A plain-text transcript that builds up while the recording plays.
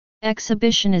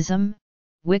Exhibitionism,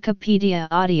 Wikipedia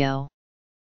audio.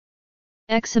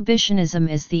 Exhibitionism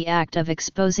is the act of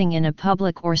exposing in a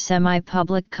public or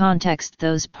semi-public context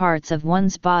those parts of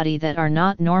one's body that are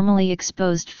not normally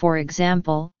exposed, for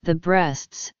example, the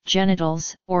breasts,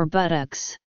 genitals, or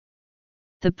buttocks.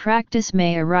 The practice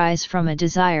may arise from a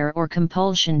desire or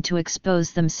compulsion to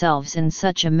expose themselves in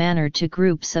such a manner to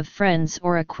groups of friends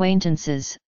or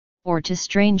acquaintances, or to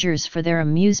strangers for their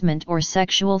amusement or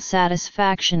sexual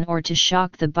satisfaction, or to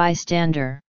shock the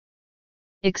bystander.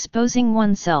 Exposing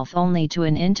oneself only to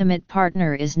an intimate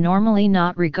partner is normally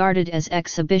not regarded as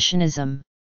exhibitionism.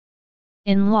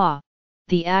 In law,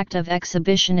 the act of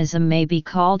exhibitionism may be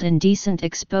called indecent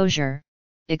exposure,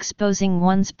 exposing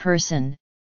one's person,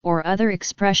 or other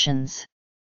expressions.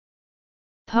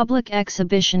 Public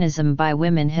exhibitionism by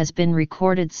women has been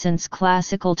recorded since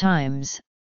classical times,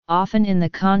 often in the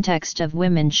context of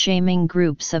women shaming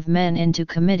groups of men into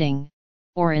committing,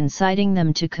 or inciting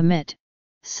them to commit,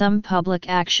 some public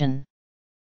action.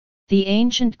 The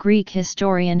ancient Greek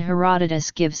historian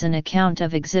Herodotus gives an account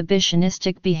of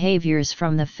exhibitionistic behaviors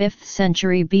from the 5th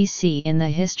century BC in the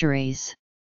Histories.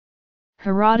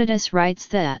 Herodotus writes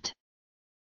that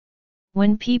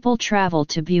when people travel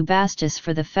to Bubastis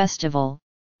for the festival,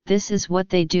 this is what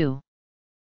they do.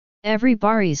 Every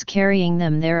baris carrying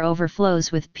them there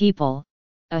overflows with people,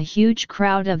 a huge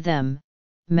crowd of them,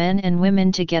 men and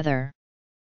women together.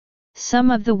 Some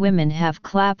of the women have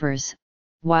clappers,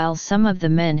 while some of the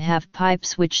men have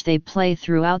pipes which they play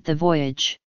throughout the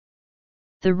voyage.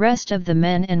 The rest of the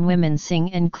men and women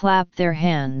sing and clap their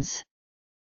hands.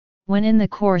 When in the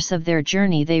course of their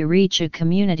journey they reach a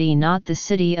community not the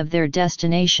city of their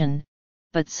destination,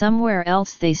 but somewhere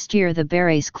else, they steer the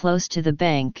baris close to the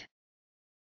bank.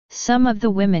 Some of the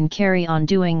women carry on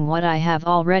doing what I have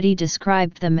already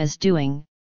described them as doing,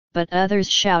 but others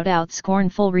shout out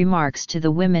scornful remarks to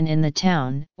the women in the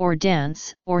town, or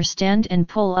dance, or stand and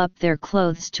pull up their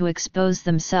clothes to expose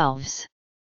themselves.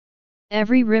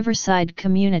 Every riverside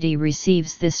community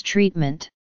receives this treatment.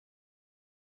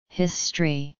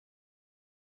 History.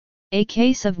 A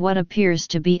case of what appears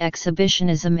to be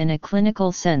exhibitionism in a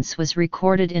clinical sense was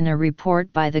recorded in a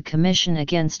report by the Commission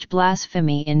Against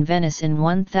Blasphemy in Venice in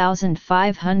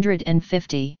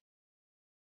 1550.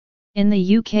 In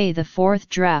the UK, the fourth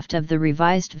draft of the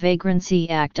Revised Vagrancy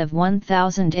Act of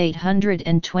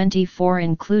 1824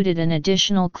 included an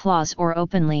additional clause or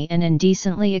openly and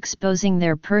indecently exposing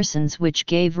their persons, which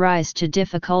gave rise to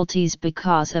difficulties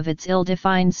because of its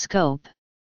ill-defined scope.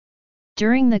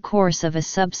 During the course of a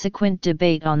subsequent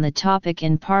debate on the topic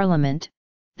in Parliament,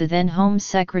 the then Home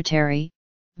Secretary,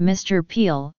 Mr.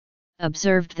 Peel,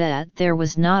 observed that there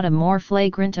was not a more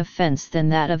flagrant offence than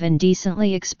that of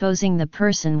indecently exposing the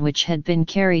person, which had been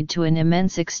carried to an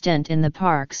immense extent in the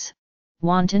parks.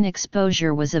 Wanton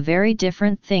exposure was a very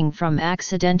different thing from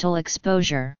accidental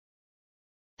exposure.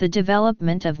 The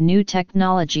development of new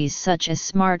technologies such as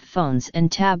smartphones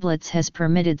and tablets has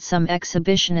permitted some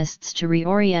exhibitionists to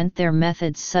reorient their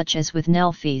methods, such as with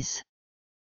Nelfies.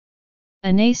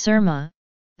 Anasurma,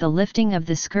 the lifting of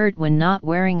the skirt when not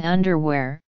wearing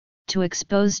underwear, to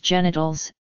expose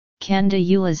genitals.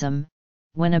 Candidulism,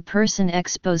 when a person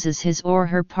exposes his or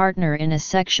her partner in a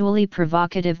sexually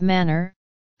provocative manner.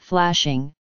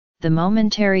 Flashing, the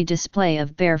momentary display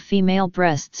of bare female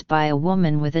breasts by a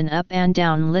woman with an up and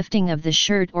down lifting of the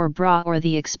shirt or bra, or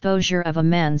the exposure of a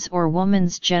man's or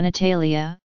woman's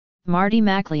genitalia.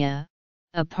 Martimaclia,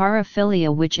 a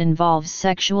paraphilia which involves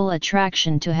sexual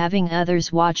attraction to having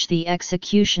others watch the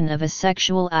execution of a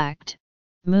sexual act.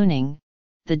 Mooning,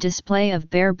 the display of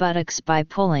bare buttocks by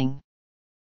pulling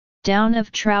down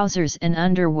of trousers and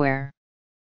underwear.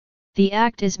 The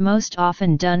act is most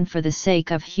often done for the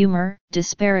sake of humor,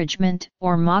 disparagement,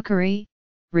 or mockery.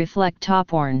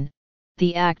 Reflectoporn,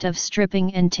 the act of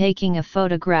stripping and taking a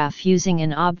photograph using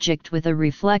an object with a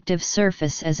reflective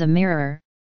surface as a mirror,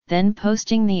 then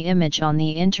posting the image on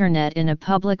the internet in a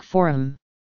public forum.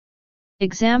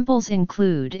 Examples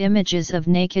include images of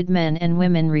naked men and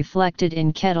women reflected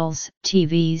in kettles,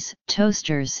 TVs,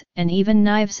 toasters, and even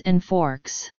knives and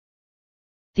forks.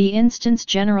 The instance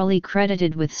generally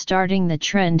credited with starting the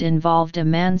trend involved a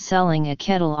man selling a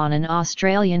kettle on an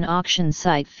Australian auction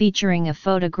site featuring a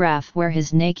photograph where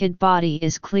his naked body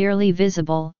is clearly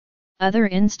visible. Other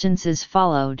instances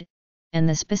followed, and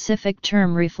the specific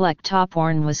term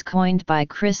reflectoporn was coined by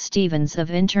Chris Stevens of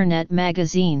Internet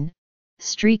Magazine.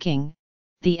 Streaking,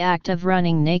 the act of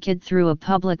running naked through a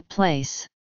public place.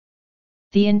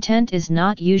 The intent is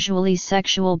not usually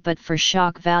sexual but for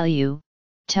shock value.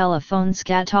 Telephone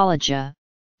scatologia,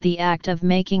 the act of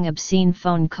making obscene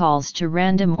phone calls to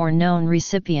random or known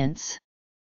recipients.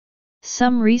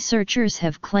 Some researchers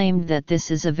have claimed that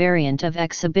this is a variant of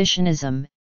exhibitionism,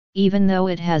 even though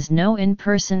it has no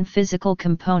in-person physical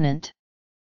component.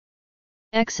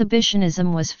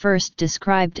 Exhibitionism was first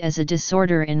described as a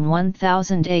disorder in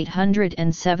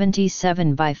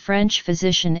 1877 by French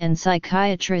physician and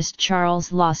psychiatrist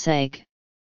Charles Lassague.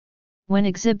 When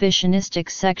exhibitionistic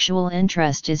sexual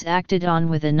interest is acted on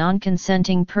with a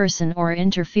non-consenting person or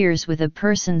interferes with a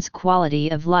person's quality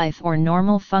of life or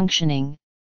normal functioning,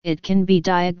 it can be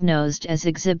diagnosed as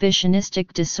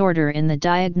exhibitionistic disorder in the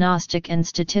Diagnostic and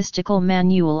Statistical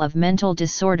Manual of Mental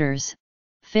Disorders,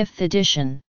 5th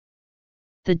edition.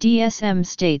 The DSM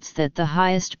states that the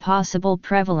highest possible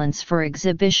prevalence for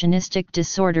exhibitionistic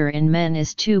disorder in men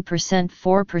is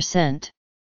 2%–4%.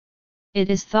 It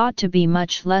is thought to be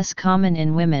much less common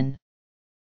in women.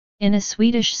 In a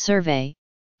Swedish survey,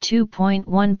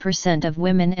 2.1% of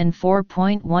women and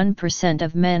 4.1%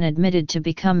 of men admitted to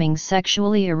becoming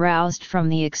sexually aroused from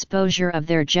the exposure of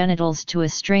their genitals to a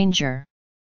stranger.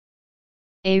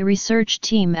 A research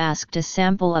team asked a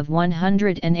sample of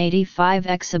 185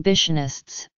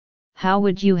 exhibitionists, "How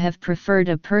would you have preferred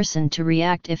a person to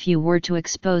react if you were to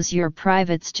expose your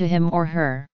privates to him or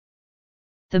her?"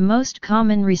 The most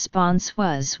common response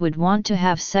was would want to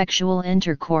have sexual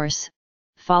intercourse,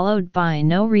 followed by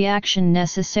no reaction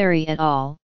necessary at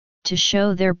all, to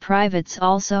show their privates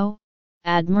also,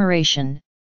 admiration,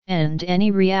 and any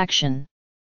reaction.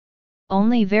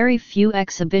 Only very few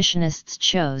exhibitionists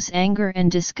chose anger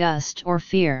and disgust or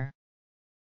fear.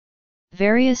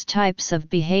 Various types of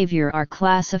behavior are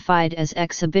classified as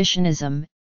exhibitionism,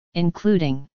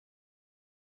 including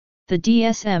the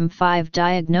DSM-5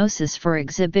 diagnosis for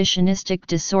exhibitionistic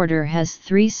disorder has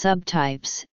 3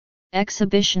 subtypes: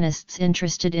 exhibitionists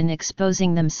interested in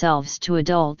exposing themselves to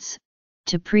adults,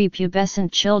 to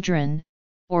prepubescent children,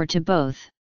 or to both.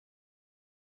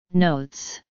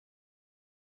 Notes: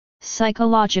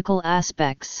 Psychological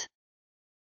aspects.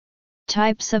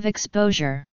 Types of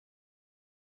exposure.